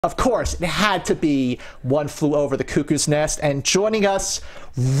Of course, it had to be One Flew Over the Cuckoo's Nest. And joining us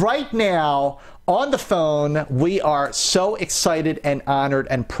right now on the phone, we are so excited and honored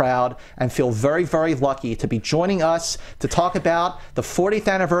and proud and feel very, very lucky to be joining us to talk about the 40th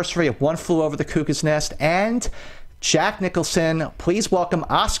anniversary of One Flew Over the Cuckoo's Nest and Jack Nicholson. Please welcome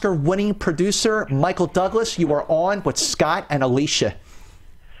Oscar-winning producer Michael Douglas. You are on with Scott and Alicia.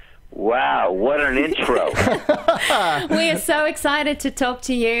 Wow, what an intro. We are so excited to talk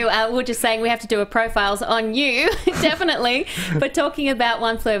to you. We're just saying we have to do a profiles on you, definitely. But talking about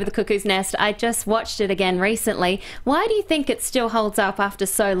One Flew Over the Cuckoo's Nest, I just watched it again recently. Why do you think it still holds up after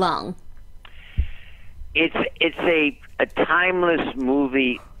so long? It's a timeless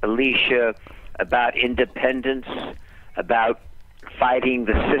movie, Alicia, about independence, about fighting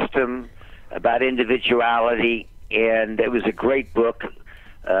the system, about individuality, and it was a great book.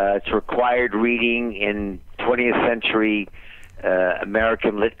 It's required reading in 20th century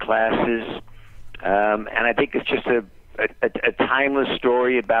American lit classes. And I think it's just a timeless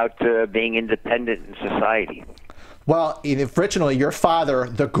story about being independent in society. Well, originally, your father,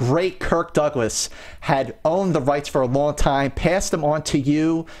 the great Kirk Douglas, had owned the rights for a long time, passed them on to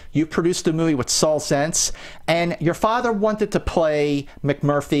you. You produced the movie with Saul Zaentz, and your father wanted to play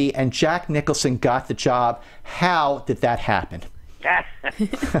McMurphy, and Jack Nicholson got the job. How did that happen?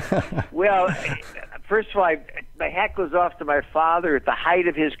 Well, first of all, my hat goes off to my father. At the height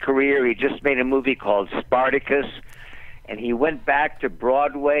of his career, he just made a movie called Spartacus, and he went back to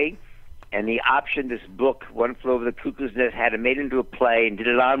Broadway, and he optioned this book, One Flew Over the Cuckoo's Nest, had it made into a play and did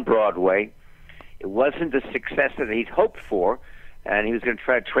it on Broadway. It wasn't the success that he'd hoped for, and he was going to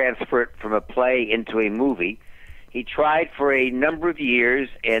try to transfer it from a play into a movie. He tried for a number of years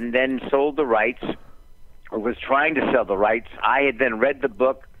and then sold the rights, or was trying to sell the rights. I had then read the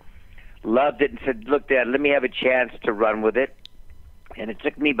book, loved it, and said, look, Dad, let me have a chance to run with it. And it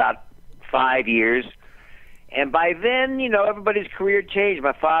took me about 5 years. And by then, you know, everybody's career changed.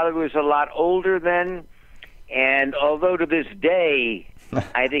 My father was a lot older then, and although to this day,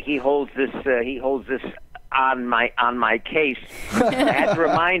 I think he holds this on my case, I had to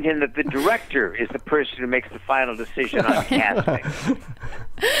remind him that the director is the person who makes the final decision on casting.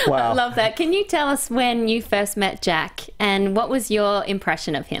 Wow. I love that. Can you tell us when you first met Jack and what was your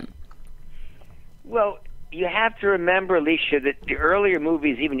impression of him? Well, you have to remember, Alicia, that the earlier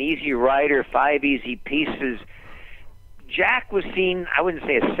movies, even Easy Rider, Five Easy Pieces, Jack was seen, I wouldn't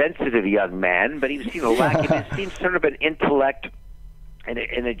say a sensitive young man, but he was seen he was seen sort of an intellect and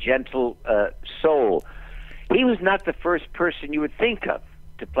a gentle soul. He was not the first person you would think of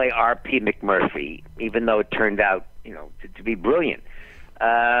to play R.P. McMurphy, even though it turned out, you know, to be brilliant.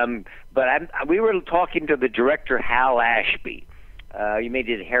 But we were talking to the director, Hal Ashby. You made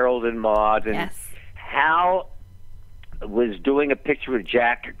it Harold and Maude. And yes. Hal was doing a picture with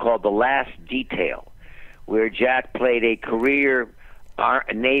Jack called The Last Detail, where Jack played a career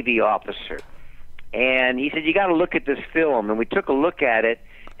Navy officer. And he said, you got to look at this film. And we took a look at it,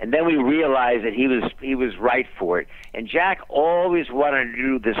 and then we realized that he was right for it. And Jack always wanted to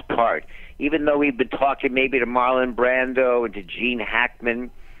do this part, even though we'd been talking maybe to Marlon Brando and to Gene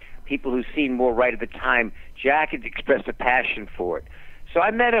Hackman, people who seemed more right at the time. Jack had expressed a passion for it. So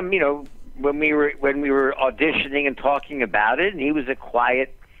I met him, you know, when we were auditioning and talking about it, and he was a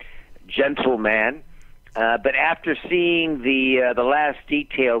quiet, gentle man. But after seeing the Last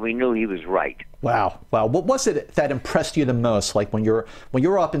Detail, we knew he was right. Wow, wow. What was it that impressed you the most? Like when you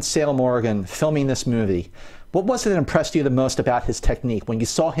were up in Salem, Oregon, filming this movie, what was it that impressed you the most about his technique when you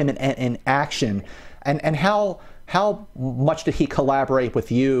saw him in action, and how much did he collaborate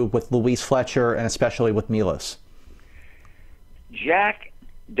with you, with Louise Fletcher, and especially with Milos? Jack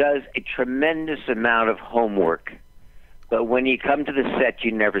does a tremendous amount of homework, but when you come to the set,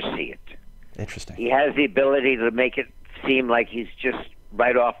 you never see it. Interesting. He has the ability to make it seem like he's just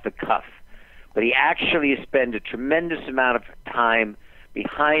right off the cuff, but he actually spends a tremendous amount of time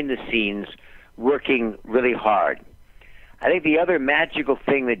behind the scenes working really hard. I think the other magical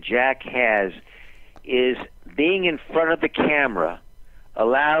thing that Jack has is being in front of the camera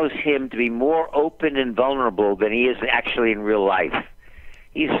allows him to be more open and vulnerable than he is actually in real life.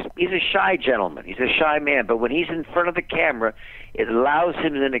 He's a shy gentleman. He's a shy man, but when he's in front of the camera, it allows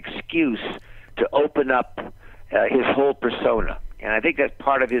him an excuse to open up his whole persona. And I think that's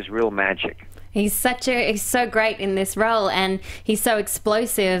part of his real magic. He's so great in this role, and he's so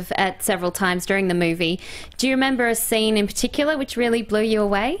explosive at several times during the movie. Do you remember a scene in particular which really blew you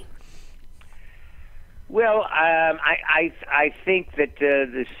away? Well, I think that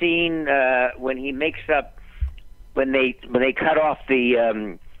the scene when he makes up, when they cut off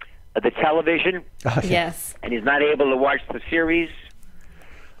the television, yes, and he's not able to watch the series.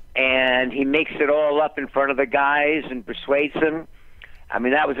 and he makes it all up in front of the guys and persuades them. I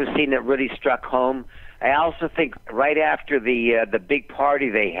mean, that was a scene that really struck home. I also think right after the big party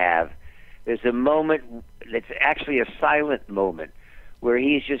they have, there's a moment that's actually a silent moment where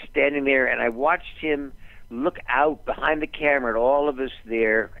he's just standing there, and I watched him look out behind the camera at all of us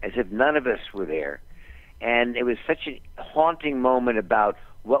there as if none of us were there. And it was such a haunting moment about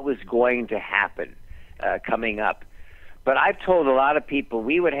what was going to happen coming up. But I've told a lot of people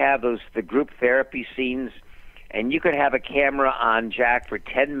we would have the group therapy scenes, and you could have a camera on Jack for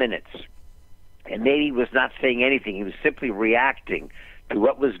 10 minutes, and maybe he was not saying anything. He was simply reacting to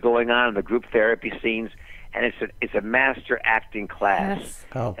what was going on in the group therapy scenes, and it's a master acting class. Yes.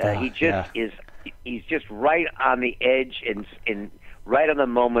 Oh, God, he just is. He's just right on the edge and right on the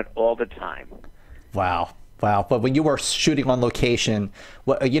moment all the time. Wow. Wow. But when you were shooting on location,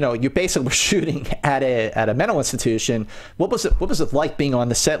 you basically were shooting at a mental institution. What was it like being on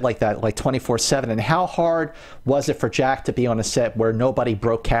the set like that, like 24/7? And how hard was it for Jack to be on a set where nobody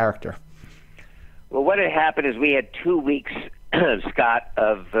broke character? Well, what had happened is we had 2 weeks, Scott,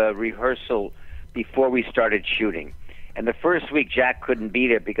 of rehearsal before we started shooting. And the first week, Jack couldn't be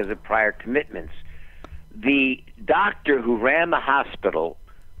there because of prior commitments. The doctor who ran the hospital,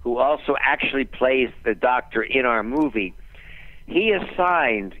 who also actually plays the doctor in our movie, he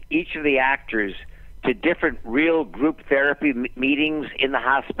assigned each of the actors to different real group therapy meetings in the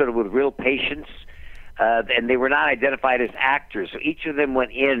hospital with real patients, and they were not identified as actors. So each of them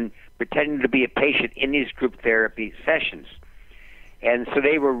went in pretending to be a patient in these group therapy sessions. And so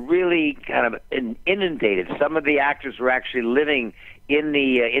they were really kind of inundated. Some of the actors were actually living in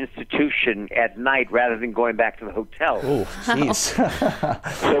the institution at night rather than going back to the hotel. Oh, jeez.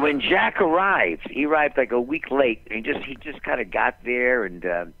 So when Jack arrived, he arrived like a week late. And he just kind of got there, and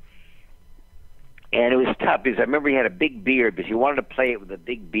it was tough because I remember he had a big beard because he wanted to play it with a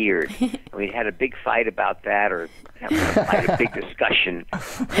big beard. And we had a big fight about that, or a big discussion.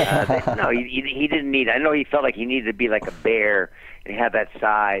 No, he didn't need. I know he felt like he needed to be like a bear and have that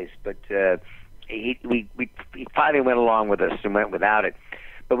size, but he finally went along with us and went without it.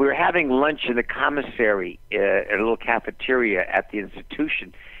 But we were having lunch in the commissary at a little cafeteria at the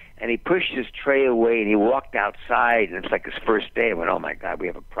institution, and he pushed his tray away and he walked outside, and it's like his first day. I went, "Oh my God, we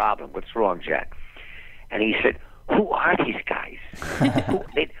have a problem. What's wrong, Jack?" And he said, "Who are these guys?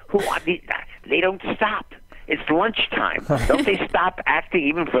 who are these? They don't stop. It's lunchtime. Don't they stop acting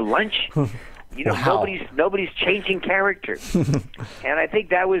even for lunch?" Wow. Nobody's changing character. And I think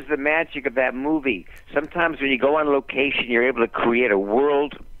that was the magic of that movie. Sometimes when you go on location, you're able to create a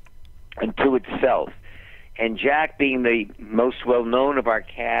world unto itself. And Jack, being the most well-known of our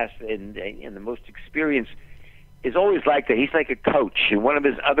cast and the most experienced, is always like that. He's like a coach. And one of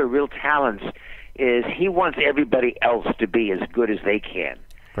his other real talents is he wants everybody else to be as good as they can.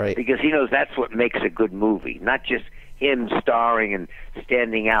 Right. Because he knows that's what makes a good movie, not just him starring and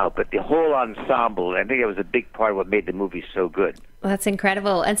standing out, but the whole ensemble. I think that was a big part of what made the movie so good. Well, that's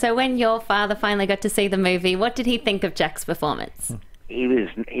incredible. And so when your father finally got to see the movie, what did he think of Jack's performance? He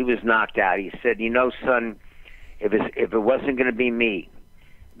was knocked out. He said, "Son, if it wasn't going to be me,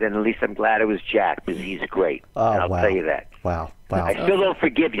 then at least I'm glad it was Jack, because he's great." Oh, and I'll wow. tell you that. Wow. I still don't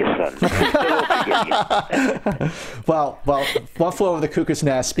forgive you, son. I still don't forgive you. Well, One Flew Over the Cuckoo's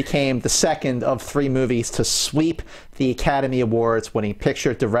Nest became the second of 3 movies to sweep the Academy Awards, winning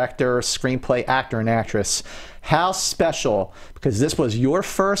picture, director, screenplay, actor, and actress. How special, because this was your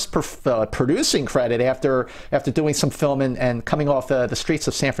first producing credit after doing some film and coming off the streets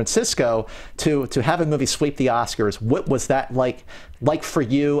of San Francisco to have a movie sweep the Oscars. What was that like for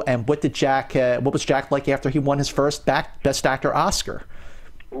you, and what was Jack like after he won his first Best Actor Oscar?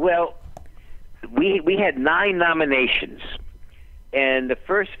 Well, we had 9 nominations, and the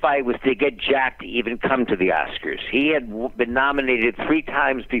first fight was to get Jack to even come to the Oscars. He had been nominated 3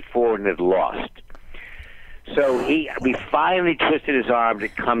 times before and had lost. So we finally twisted his arm to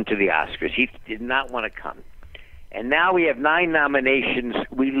come to the Oscars. He did not want to come. And now we have 9 nominations.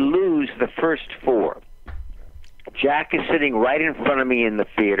 We lose the first 4. Jack is sitting right in front of me in the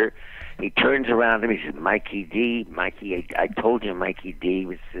theater. He turns around to me and says, Mikey D, I told you, Mikey D,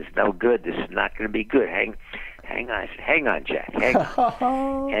 this is no good. This is not going to be good. Hang on. I said, hang on, Jack. Hang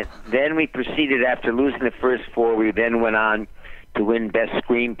on. And then we proceeded, after losing the first 4, we then went on to win Best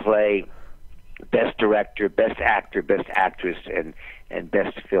Screenplay, Best Director, Best Actor, Best Actress, and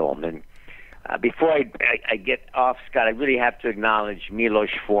Best Film. And before I get off, Scott, I really have to acknowledge Milos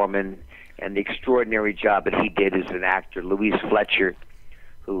Forman and the extraordinary job that he did as an actor. Louise Fletcher,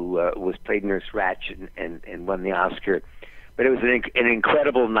 who was played Nurse Ratched and won the Oscar. But it was an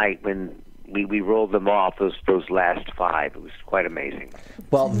incredible night when we rolled them off, those last 5. It was quite amazing.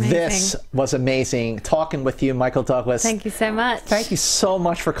 Well, this was amazing. Talking with you, Michael Douglas. Thank you so much. Thank you so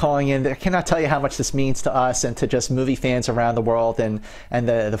much for calling in. I cannot tell you how much this means to us and to just movie fans around the world, and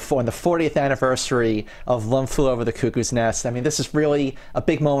the 40th anniversary of One Flew Over the Cuckoo's Nest. I mean, this is really a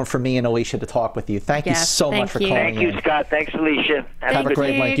big moment for me and Alicia to talk with you. Thank you so much for calling in. Thank you, Scott. Thanks, Alicia. Have a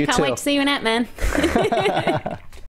great one. You Can't too. wait to see you in Ant-Man.